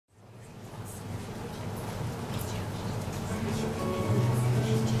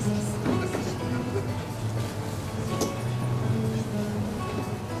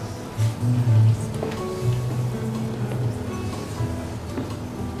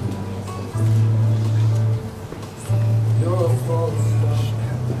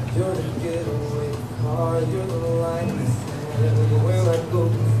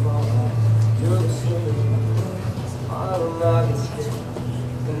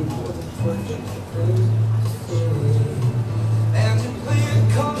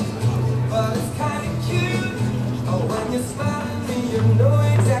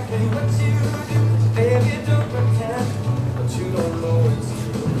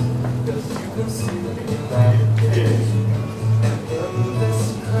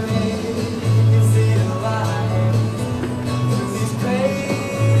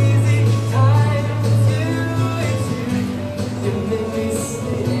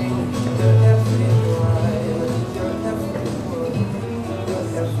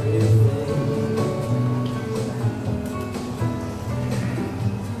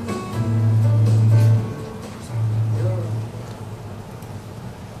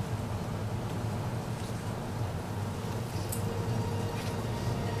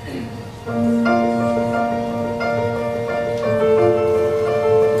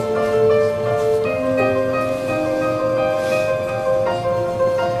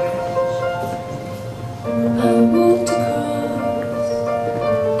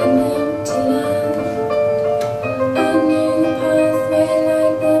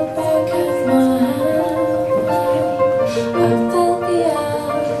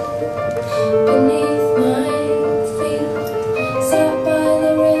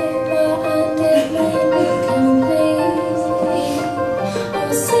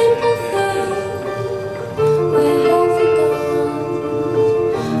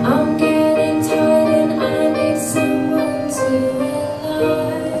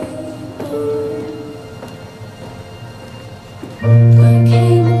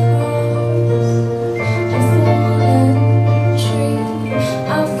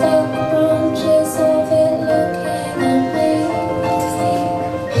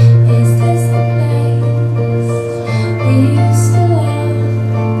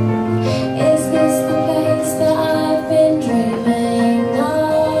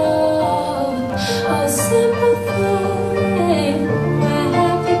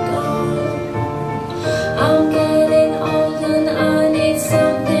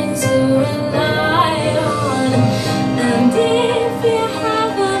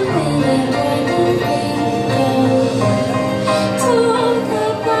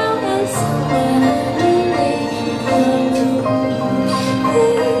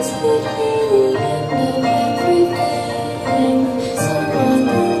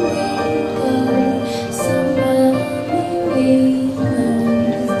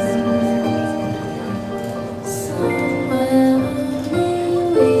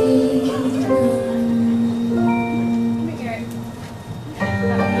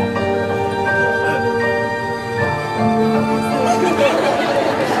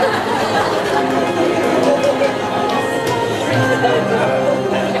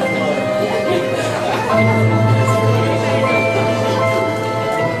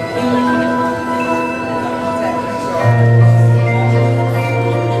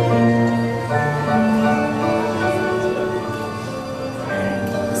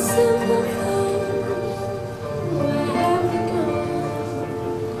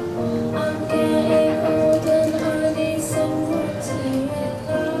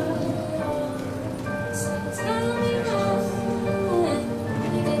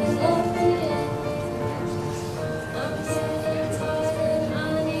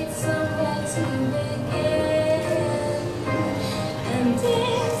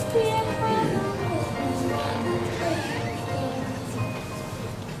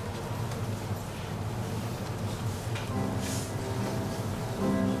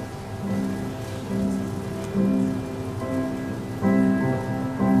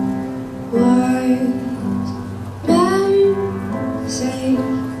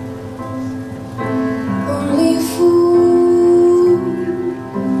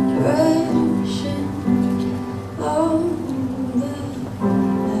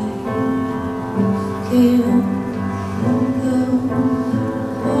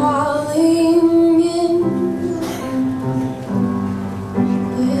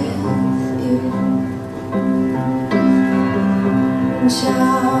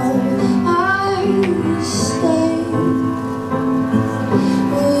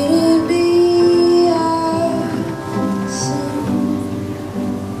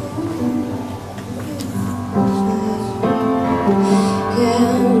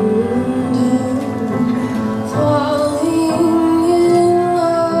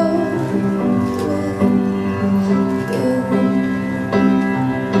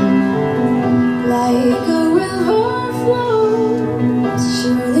Like a river flows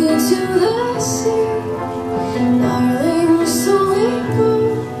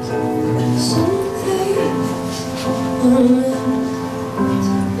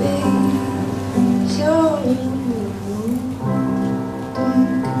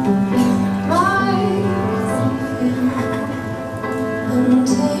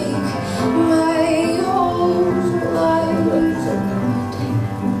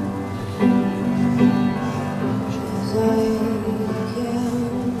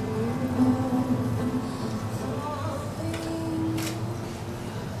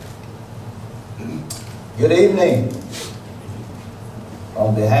Good evening.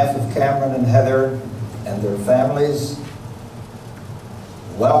 On behalf of Cameron and Heather and their families,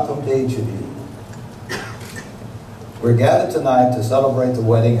 welcome to each of you. We're gathered tonight to celebrate the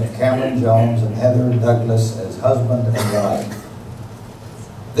wedding of Cameron Jones and Heather Douglas as husband and wife.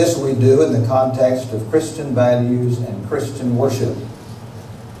 This we do in the context of Christian values and Christian worship.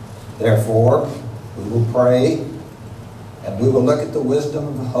 Therefore, we will pray and we will look at the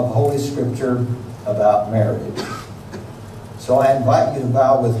wisdom of Holy Scripture about marriage. So I invite you to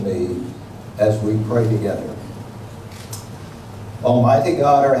bow with me as we pray together. Almighty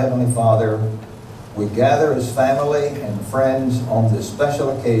God, our Heavenly Father, we gather as family and friends on this special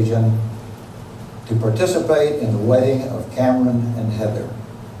occasion to participate in the wedding of Cameron and Heather.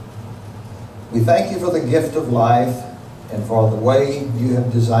 We thank you for the gift of life and for the way you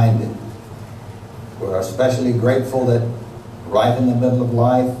have designed it. We're especially grateful that right in the middle of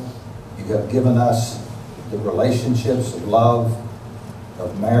life, you have given us the relationships of love,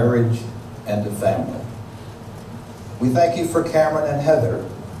 of marriage, and of family. We thank you for Cameron and Heather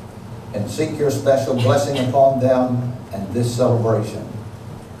and seek your special blessing upon them and this celebration.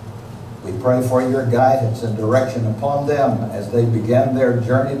 We pray for your guidance and direction upon them as they begin their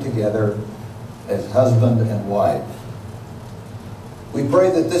journey together as husband and wife. We pray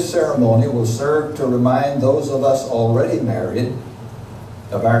that this ceremony will serve to remind those of us already married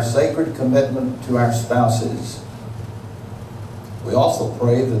of our sacred commitment to our spouses. We also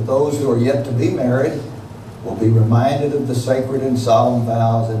pray that those who are yet to be married will be reminded of the sacred and solemn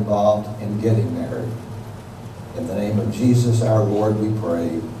vows involved in getting married. In the name of Jesus our Lord we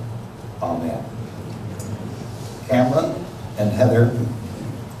pray. Amen. Cameron and Heather,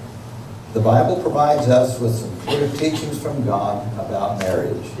 the Bible provides us with some clear teachings from God about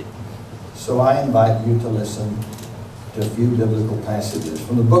marriage. So I invite you to listen to a few biblical passages.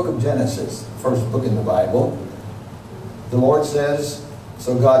 From the book of Genesis, the first book in the Bible, the Lord says,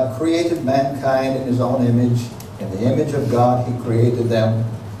 "So God created mankind in his own image. In the image of God he created them.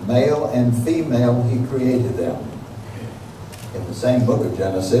 Male and female he created them." In the same book of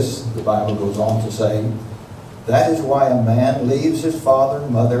Genesis, the Bible goes on to say, "That is why a man leaves his father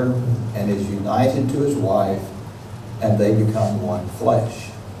and mother and is united to his wife, and they become one flesh."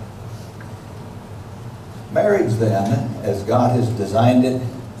 Marriage, then, as God has designed it,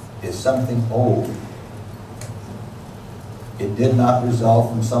 is something old. It did not result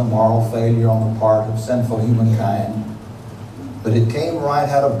from some moral failure on the part of sinful humankind, but it came right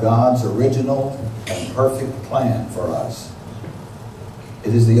out of God's original and perfect plan for us.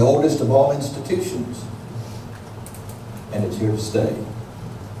 It is the oldest of all institutions, and it's here to stay.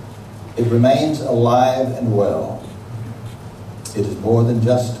 It remains alive and well. It is more than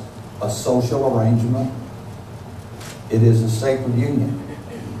just a social arrangement. It is a sacred union.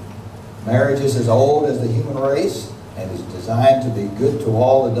 Marriage is as old as the human race and is designed to be good to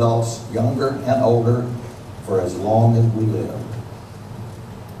all adults, younger and older, for as long as we live.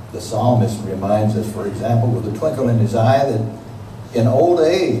 The psalmist reminds us, for example, with a twinkle in his eye, that in old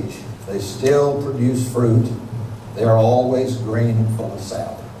age they still produce fruit. They are always green and full of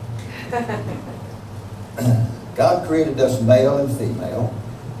sap. God created us male and female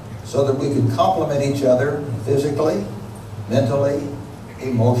so that we could complement each other physically, mentally,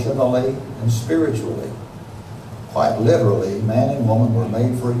 emotionally, and spiritually. Quite literally, man and woman were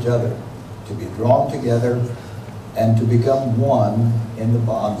made for each other, to be drawn together and to become one in the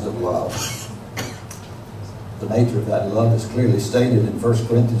bonds of love. The nature of that love is clearly stated in 1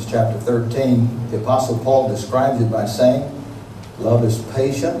 Corinthians chapter 13. The Apostle Paul describes it by saying, "Love is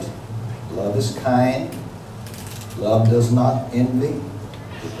patient, love is kind, love does not envy,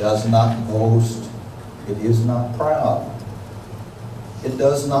 it does not boast, it is not proud, it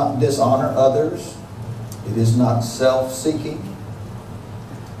does not dishonor others, it is not self-seeking,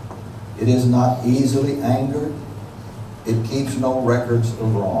 it is not easily angered, it keeps no records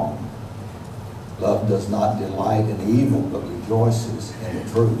of wrong. Love does not delight in evil, but rejoices in the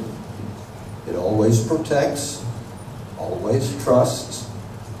truth. It always protects, always trusts,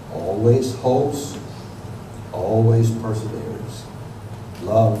 always hopes, always perseveres.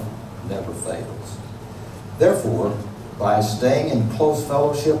 Love never fails." Therefore, by staying in close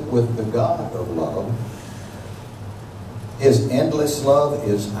fellowship with the God of love, his endless love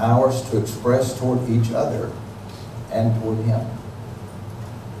is ours to express toward each other and toward him.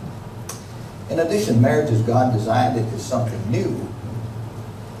 In addition, marriage as God designed it is something new.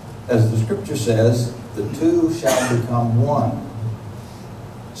 As the scripture says, the two shall become one.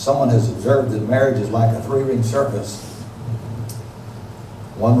 Someone has observed that marriage is like a three-ring circus.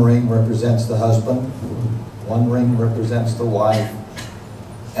 One ring represents the husband, one ring represents the wife,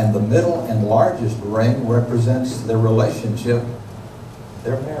 And the middle and largest ring represents their relationship,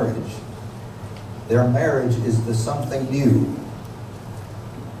 their marriage. Their marriage is the something new.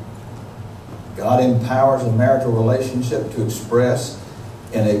 God empowers a marital relationship to express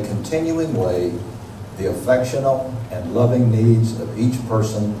in a continuing way the affectional and loving needs of each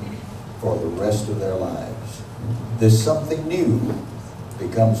person for the rest of their lives. This something new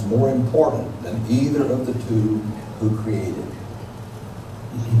becomes more important than either of the two who created.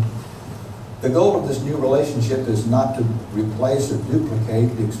 The goal of this new relationship is not to replace or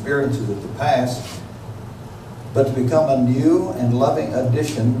duplicate the experiences of the past, but to become a new and loving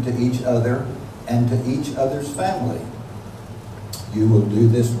addition to each other and to each other's family. You will do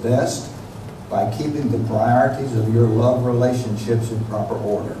this best by keeping the priorities of your love relationships in proper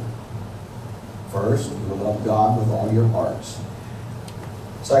order. First, you will love God with all your hearts.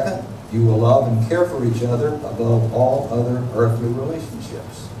 Second, you will love and care for each other above all other earthly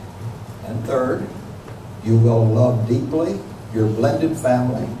relationships. And third, you will love deeply your blended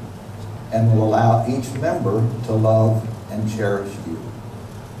family and will allow each member to love and cherish you.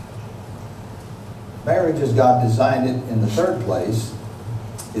 Marriage, as God designed it in the third place,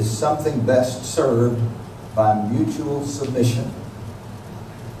 is something best served by mutual submission.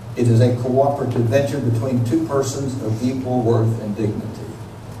 It is a cooperative venture between two persons of equal worth and dignity.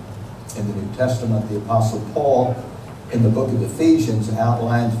 In the New Testament, the Apostle Paul, in the book of Ephesians,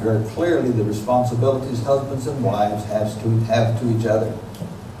 outlines very clearly the responsibilities husbands and wives have to each other.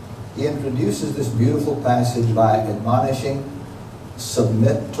 He introduces this beautiful passage by admonishing,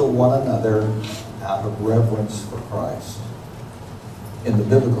 submit to one another out of reverence for Christ. In the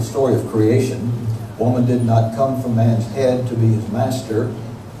biblical story of creation, woman did not come from man's head to be his master,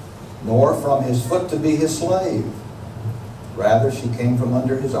 nor from his foot to be his slave. Rather, she came from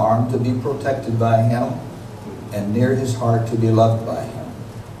under his arm to be protected by him and near his heart to be loved by him.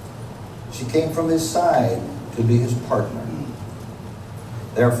 She came from his side to be his partner.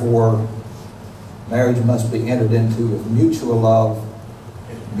 Therefore, marriage must be entered into with mutual love,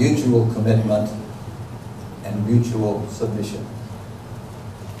 mutual commitment, and mutual submission.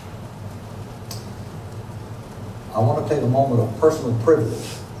 I want to take a moment of personal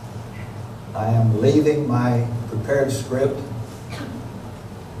privilege. I am leaving my prepared script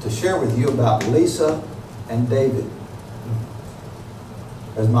to share with you about Lisa and David.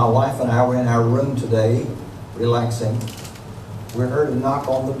 As my wife and I were in our room today, relaxing, we heard a knock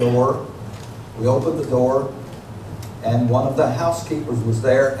on the door. We opened the door, and one of the housekeepers was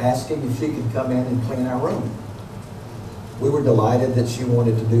there asking if she could come in and clean our room. We were delighted that she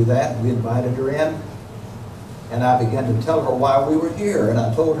wanted to do that. We invited her in, and I began to tell her why we were here. And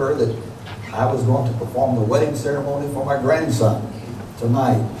I told her that I was going to perform the wedding ceremony for my grandson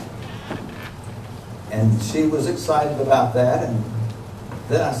tonight. And she was excited about that. And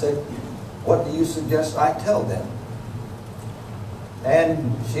then I said, what do you suggest I tell them?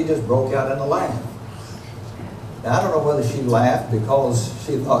 And she just broke out in a laugh. Now, I don't know whether she laughed because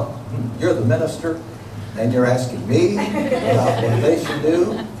she thought, you're the minister and you're asking me about what they should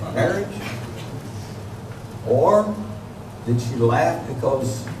do in marriage? Or did she laugh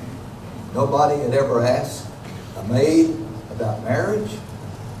because nobody had ever asked a maid about marriage?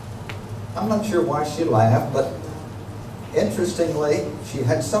 I'm not sure why she laughed, but interestingly, she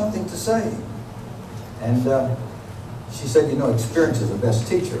had something to say. And she said, you know, experience is the best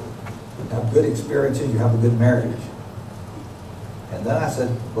teacher. You have good experiences, you have a good marriage. And then I said,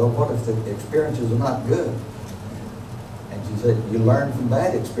 well, what if the experiences are not good? And she said, you learn from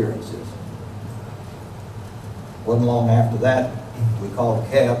bad experiences. Wasn't long after that, we called a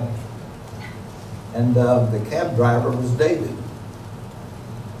cab. And the cab driver was David.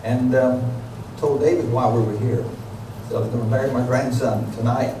 And told David why we were here. So I was going to marry my grandson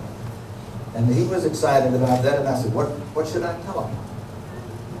tonight. And he was excited about that. And I said, what should I tell him?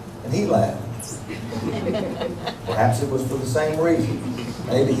 And he laughed. Perhaps it was for the same reason.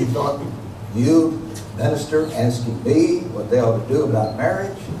 Maybe he thought, you, minister, asking me what they ought to do about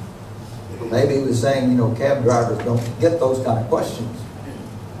marriage. Maybe he was saying, you know, cab drivers don't get those kind of questions.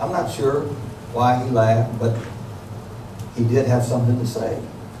 I'm not sure why he laughed, but he did have something to say.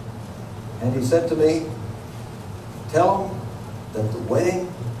 And he said to me, tell them that the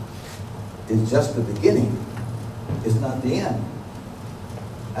wedding is just the beginning. It's not the end.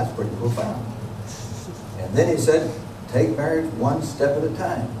 That's pretty profound. And then he said, take marriage one step at a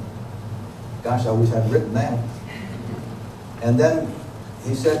time. Gosh, I wish I'd written that. And then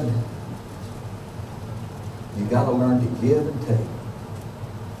he said, you got to learn to give and take.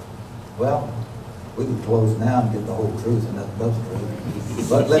 Well, we can close now and get the whole truth and nothing but the truth.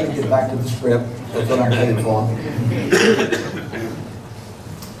 But let me get back to the script. That's what I'm paid for.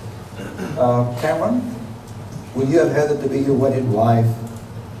 Cameron, will you have Heather to be your wedded wife,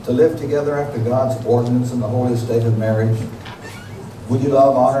 to live together after God's ordinance in the holy state of marriage? Will you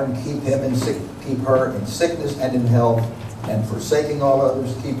love, honor, and keep her in sickness and in health, and forsaking all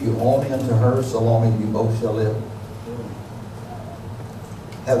others, keep you only unto her, so long as you both shall live?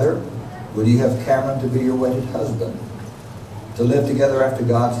 Heather, will you have Cameron to be your wedded husband, to live together after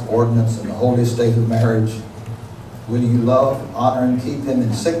God's ordinance in the holy state of marriage? Will you love, honor, and keep him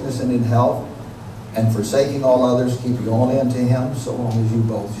in sickness and in health, and forsaking all others, keep you only unto him, so long as you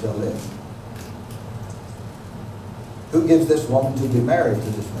both shall live? Who gives this woman to be married to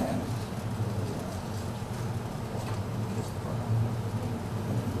this man?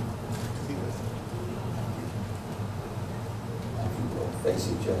 Face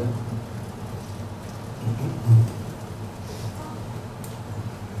each other.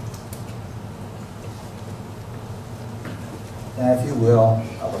 Now, if you will,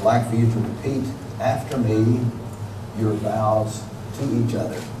 I would like for you to repeat after me your vows to each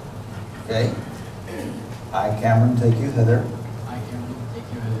other. Okay? I, Cameron, take you, Heather. I, Cameron, take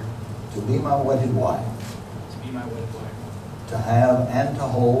you, Heather. To be my wedded wife. To be my wedded wife. To have and to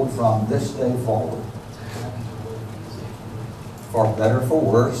hold from this day forward. To have and to hold from this day forward. For better, for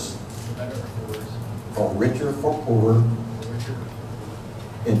worse. For better or for worse. For richer, for poorer. For richer or for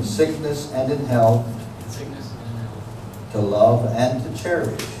poorer. In sickness and in health. In sickness and in health. To love and to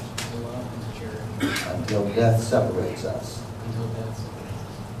cherish. To love and to cherish. Until death separates us. Until death separates us.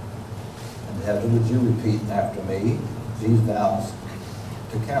 And Heather, would you repeat after me these vows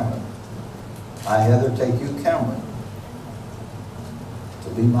to Cameron? I, Heather, take you, Cameron, to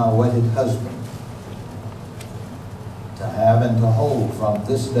be my wedded husband, to have and to hold from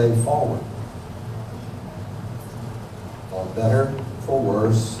this day forward, for better, for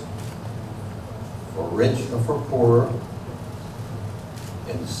worse, for rich or for poorer,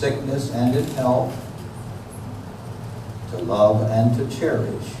 in sickness and in health, to love and to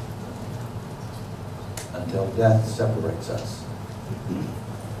cherish, until death separates us.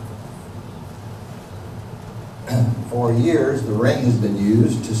 For years, the ring has been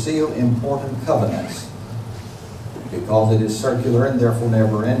used to seal important covenants. Because it is circular and therefore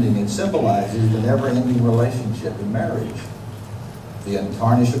never-ending, it symbolizes the never-ending relationship in marriage. The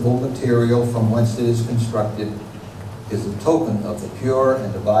untarnishable material from whence it is constructed is a token of the pure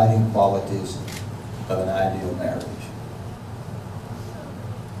and abiding qualities of an ideal marriage.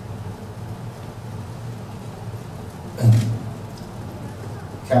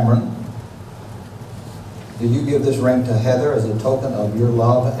 Cameron, do you give this ring to Heather as a token of your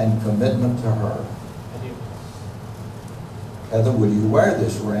love and commitment to her? I do. Heather, will you wear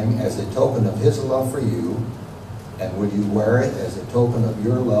this ring as a token of his love for you, and will you wear it as a token of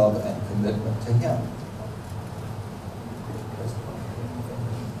your love and commitment to him?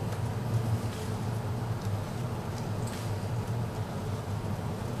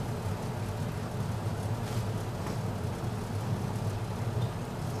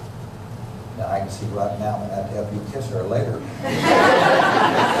 Now, I can see right now I'm going to have to help you kiss her later.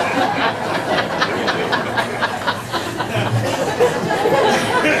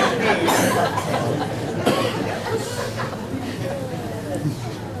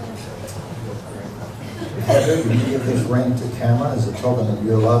 Heather, will you give this ring to Cameron as a token of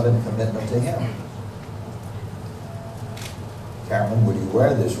your love and commitment to him? Cameron, will you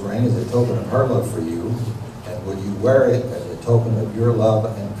wear this ring as a token of her love for you, and will you wear it as a token of your love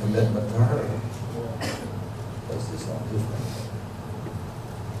and commitment to her? Place this on his ring.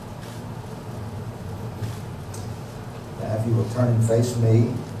 Now, if you will turn and face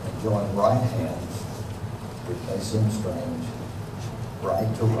me and join right hands, which may seem strange,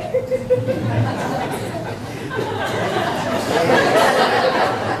 right to right.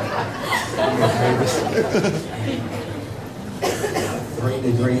 3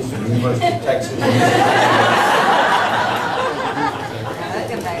 degrees from the University of Texas.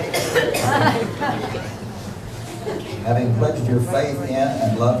 Having pledged your faith in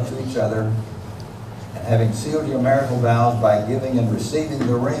and love to each other, and having sealed your marital vows by giving and receiving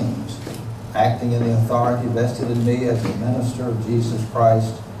the rings, acting in the authority vested in me as the minister of Jesus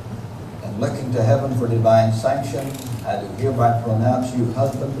Christ, and looking to heaven for divine sanction, I do hereby pronounce you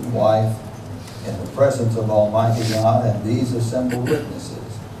husband and wife in the presence of Almighty God and these assembled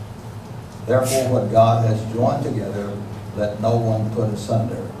witnesses. Therefore, what God has joined together, let no one put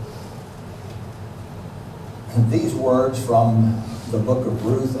asunder. And these words from the book of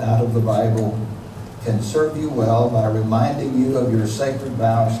Ruth out of the Bible can serve you well by reminding you of your sacred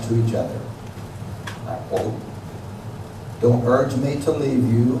vows to each other. I quote, "Don't urge me to leave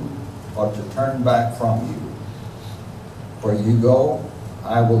you or to turn back from you. Where you go,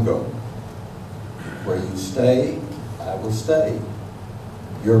 I will go. Where you stay, I will stay.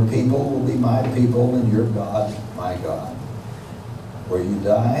 Your people will be my people, and your God, my God. Where you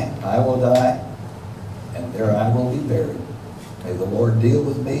die, I will die, and there I will be buried. May the Lord deal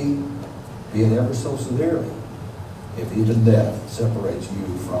with me, be it ever so severely, if even death separates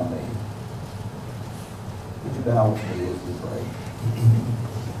you from me. Would you bow with me as we pray?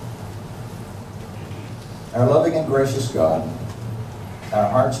 Our loving and gracious God, our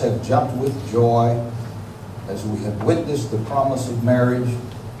hearts have jumped with joy as we have witnessed the promise of marriage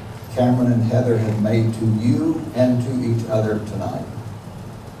Cameron and Heather have made to you and to each other tonight.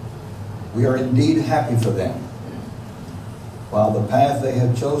 We are indeed happy for them. While the path they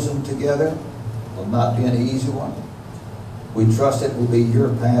have chosen together will not be an easy one, we trust it will be your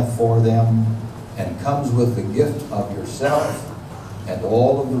path for them and comes with the gift of yourself and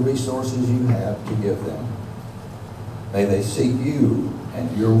all of the resources you have to give them. May they seek you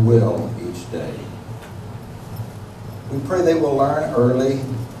and your will each day. We pray they will learn early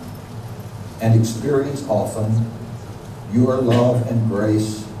and experience often your love and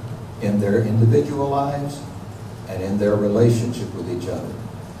grace in their individual lives and in their relationship with each other.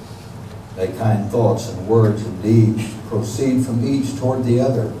 May kind thoughts and words and deeds proceed from each toward the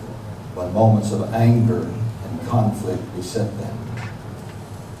other when moments of anger and conflict beset them.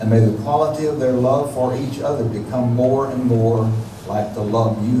 And may the quality of their love for each other become more and more like the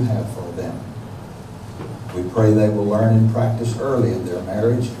love you have for them. We pray they will learn and practice early in their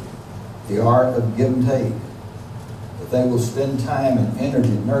marriage the art of give and take, that they will spend time and energy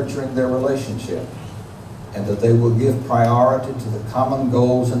nurturing their relationship, and that they will give priority to the common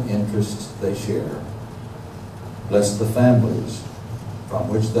goals and interests they share. Bless the families from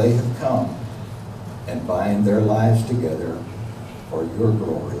which they have come and bind their lives together for your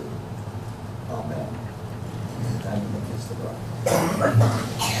glory. Amen. Thank you, Mr.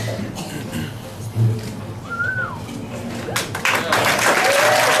 Bride.